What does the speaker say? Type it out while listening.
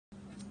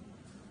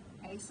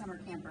Hey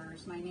summer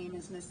campers, my name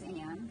is Miss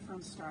Ann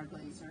from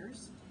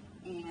StarGlazers,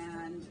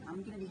 and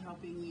I'm going to be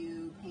helping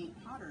you paint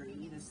pottery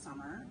this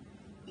summer,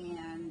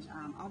 and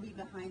I'll be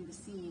behind the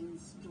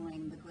scenes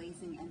doing the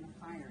glazing and the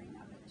firing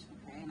of it,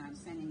 okay? And I'm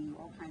sending you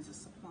all kinds of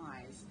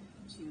supplies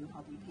to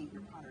help you paint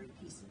your pottery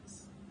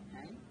pieces,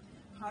 okay?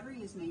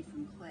 Pottery is made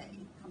from clay,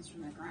 comes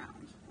from the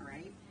ground, all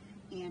right?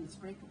 And it's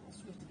breakable, so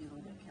you have to be a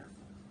little bit careful.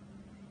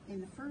 In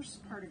the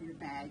first part of your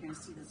bag, you're going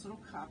to see this little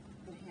cup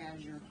that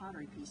has your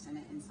pottery piece in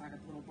it inside a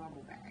little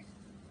bubble bag.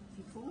 If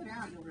you pull it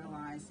out, you'll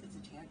realize it's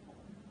a tadpole,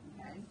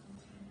 okay?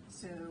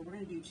 So we're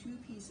going to do two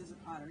pieces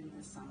of pottery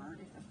this summer.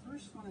 If the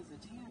first one is a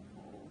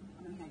tadpole,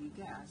 I'm going to have you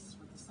guess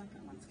what the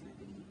second one's going to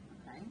be,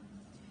 okay?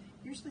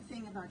 Here's the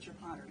thing about your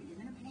pottery.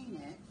 You're going to paint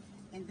it,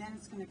 and then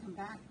it's going to come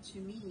back to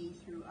me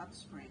through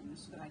upspring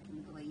so that I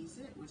can glaze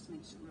it, which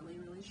makes it really,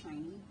 really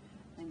shiny,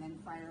 and then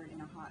fire it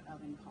in a hot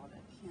oven called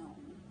a kiln,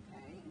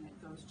 okay? And it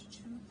goes to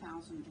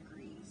 2,000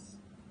 degrees.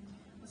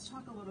 Let's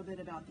talk a little bit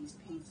about these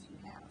paints you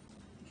have,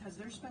 because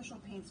they're special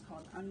paints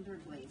called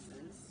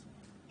underglazes,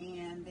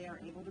 and they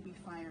are able to be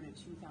fired at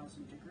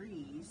 2,000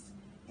 degrees,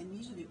 and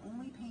these are the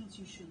only paints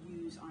you should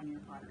use on your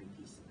pottery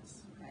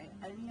pieces, okay?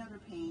 Any other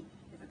paint,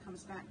 if it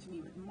comes back to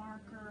me with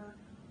marker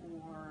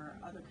or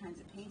other kinds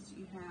of paints that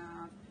you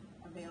have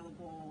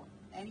available,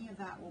 any of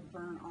that will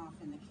burn off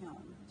in the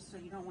kiln, so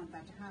you don't want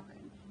that to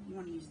happen. You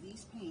want to use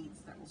these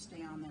paints that will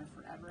stay on there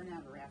forever and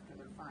ever after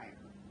they're fired,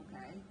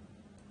 okay?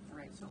 All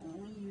right, so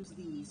only use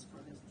these for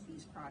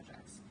these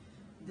projects.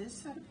 This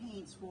set of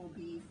paints will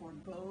be for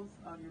both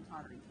of your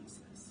pottery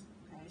pieces,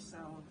 okay? So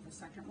the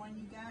second one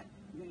you get,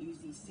 you're going to use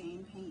these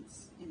same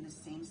paints in the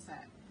same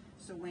set.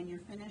 So when you're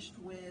finished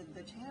with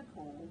the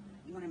tadpole,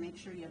 you want to make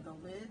sure you have the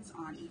lids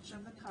on each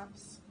of the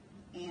cups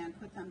and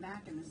put them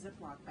back in the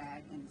Ziploc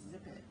bag and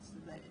zip it so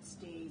that it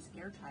stays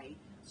airtight,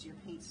 so your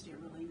paints stay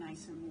really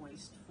nice and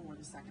moist for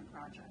the second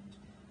project.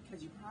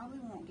 Because you probably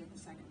won't get the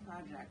second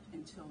project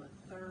until the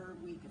third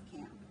week of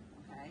camp,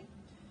 okay?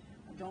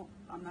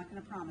 I'm not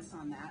going to promise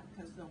on that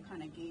because they'll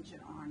kind of gauge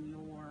it on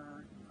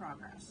your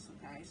progress,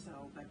 okay? So,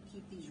 but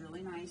keep these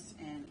really nice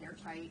and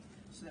airtight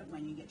so that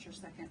when you get your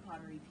second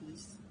pottery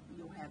piece,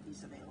 you'll have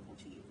these available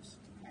to use,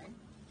 okay?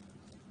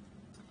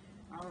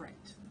 All right,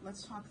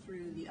 let's talk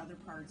through the other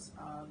parts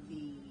of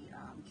the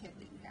kit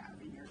that you have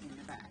in your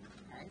bag,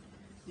 okay?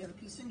 You have a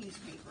piece of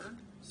newspaper,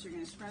 so you're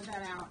going to spread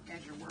that out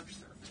as your work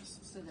surface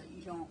so that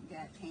you don't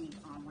get paint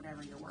on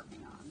whatever you're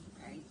working on,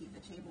 okay? Keep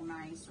the table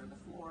nice or the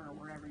floor or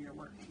wherever you're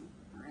working,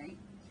 all right?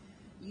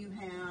 You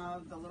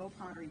have the little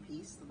pottery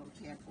piece, the little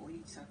tadpole,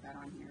 you set that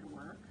on here to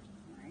work,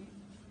 all right?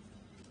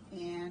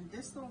 And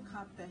this little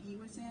cup that he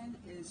was in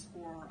is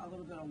for a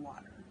little bit of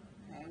water,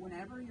 okay?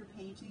 Whenever you're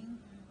painting,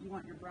 you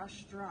want your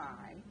brush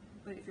dry,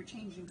 but if you're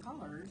changing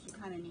colors, you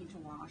kind of need to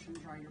wash and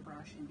dry your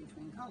brush in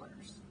between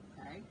colors,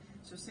 okay?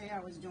 So say I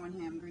was doing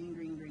him green,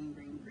 green, green,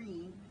 green,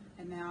 green,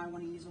 and now I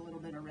want to use a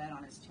little bit of red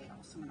on his tail.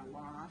 So I'm going to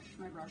wash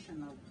my brush in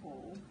the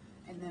bowl,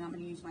 and then I'm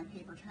going to use my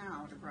paper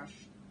towel to brush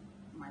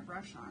my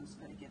brush on so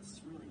that it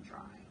gets really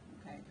dry,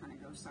 okay? Kind of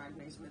go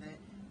sideways with it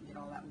and get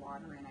all that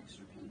water and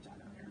extra paint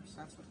out of there. So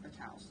that's what the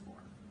towel's for,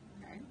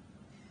 okay?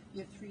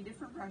 You have 3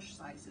 different brush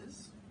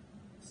sizes,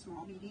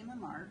 small, medium,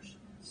 and large.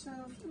 So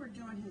if you were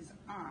doing his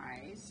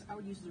eyes, I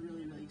would use the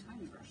really, really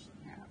tiny brush that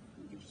you have.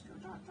 You can just go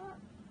dot, dot,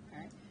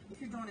 okay?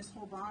 If you're doing his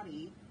whole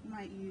body, you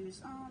might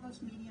use,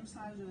 those medium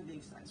size or the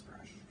big size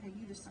brush. Okay,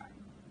 you decide.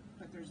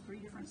 But there's 3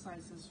 different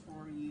sizes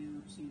for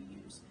you to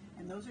use.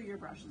 And those are your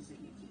brushes that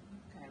you keep.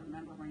 Okay,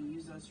 remember we're going to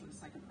use those for the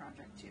second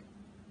project too,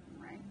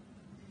 all right?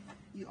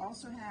 You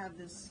also have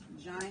this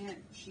giant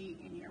sheet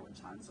in here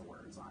with tons of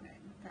words on it.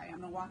 Okay,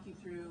 I'm going to walk you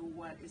through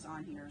what is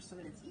on here so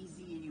that it's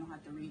easy and you don't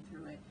have to read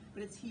through it,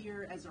 but it's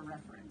here as a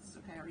reference,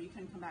 okay? Or you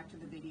can come back to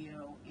the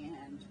video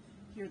and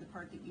hear the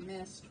part that you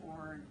missed,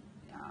 or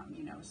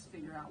you know,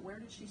 figure out where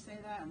did she say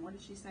that and what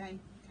did she say.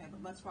 Okay,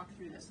 but let's walk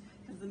through this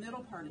because the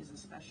middle part is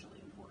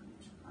especially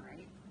important, all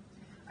right?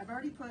 I've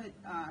already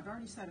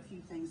said a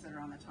few things that are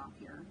on the top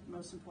here.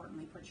 Most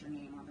importantly, put your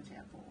name on the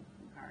tadpole,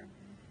 okay?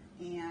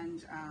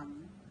 And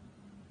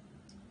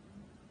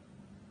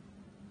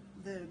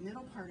the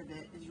middle part of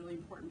it is really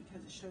important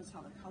because it shows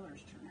how the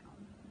colors turn out,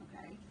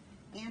 okay?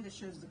 And it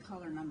shows the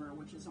color number,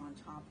 which is on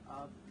top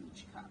of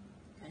each cup.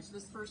 Okay, so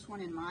this first one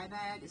in my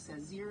bag, it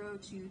says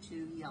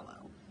 022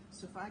 yellow.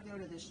 So if I go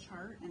to this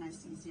chart and I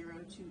see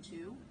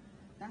 022,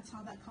 that's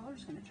how that color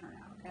is going to turn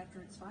out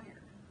after it's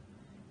fired.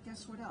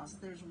 Guess what else?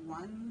 There's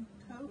 1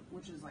 coat,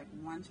 which is like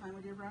 1 time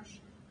with your brush,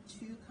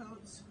 2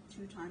 coats,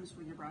 2 times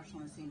with your brush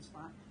on the same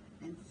spot,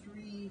 and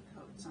 3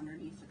 coats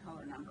underneath the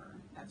color number.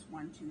 That's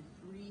 1, 2,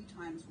 3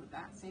 times with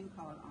that same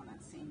color on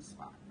that same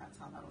spot. That's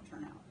how that'll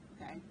turn out,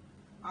 okay?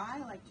 I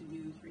like to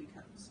do 3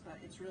 coats, but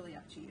it's really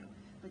up to you.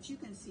 But you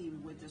can see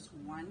with just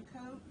 1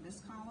 coat,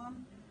 this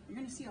column, you're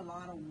going to see a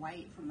lot of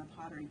white from the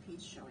pottery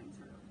piece showing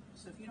through.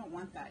 So if you don't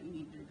want that, you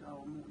need to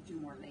go do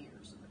more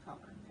layers of the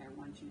color, okay?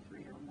 1, 2, 3,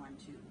 or 1,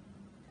 2,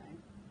 okay?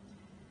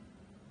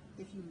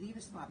 If you leave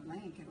a spot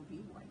blank, it'll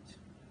be white.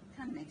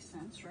 Kind of makes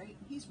sense, right?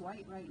 He's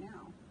white right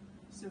now.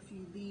 So if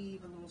you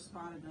leave a little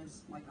spot of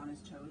his, like on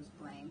his toes,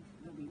 blank,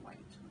 it'll be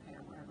white, okay,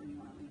 or wherever you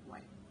want to leave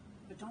white.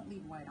 But don't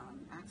leave white on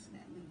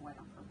accident, leave white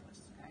on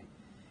purpose, okay?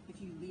 If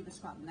you leave a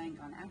spot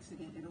blank on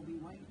accident, it'll be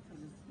white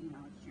because it's, you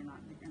know, you're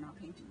not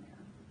painting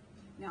there.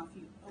 Now, if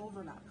you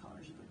overlap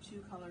colors, you put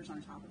two colors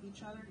on top of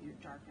each other, your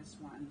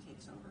darkest one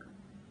takes over.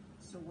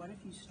 So what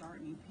if you start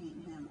and you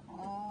paint him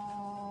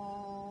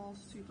all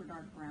super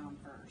dark brown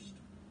first?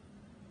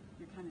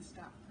 You're kind of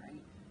stuck,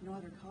 right? No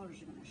other colors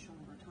are going to show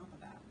over top of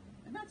that.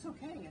 And that's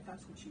okay if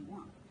that's what you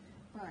want.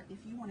 But if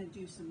you want to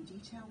do some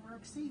detail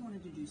work, say you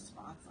wanted to do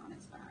spots on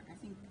his back, I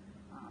think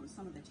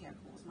some of the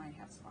tadpoles might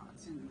have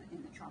spots in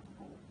the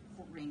tropical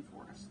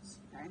rainforests,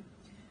 okay?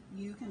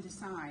 You can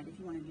decide if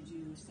you wanted to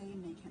do, say,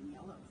 make him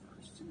yellow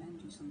first and then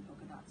do some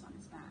polka dots on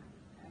his back,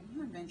 okay?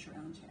 You invent your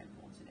own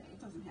tadpole today. It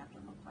doesn't have to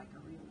look like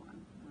a real one,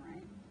 all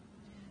right?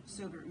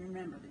 So but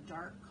remember, the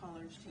dark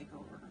colors take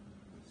over,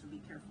 so be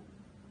careful,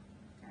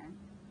 okay?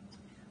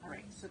 All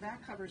right, so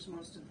that covers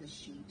most of this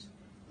sheet,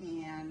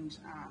 and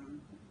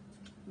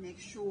make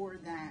sure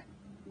that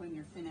when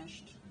you're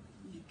finished,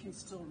 you can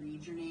still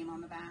read your name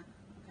on the back,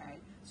 okay?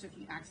 So if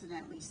you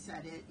accidentally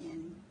set it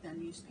in the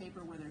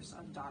newspaper where there's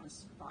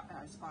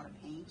a spot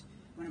of paint,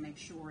 you want to make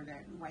sure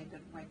that wipe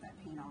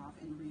that paint off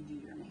and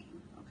redo your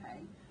name, okay?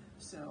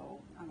 So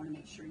I want to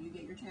make sure you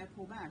get your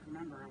tadpole back.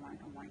 Remember, I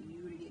want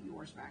you to get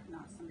yours back,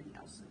 not somebody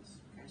else's,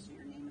 okay? So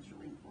your name is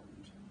really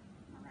important,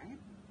 all right?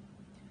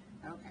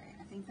 Okay,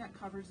 I think that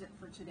covers it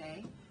for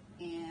today,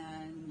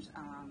 and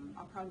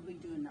I'll probably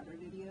do another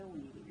video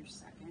when you get your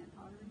second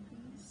pottery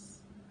piece,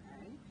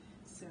 okay?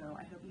 So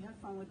I hope you have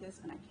fun with this,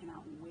 and I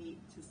cannot wait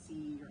to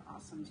see your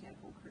awesome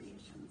tadpole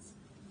creations.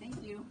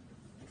 Thank you.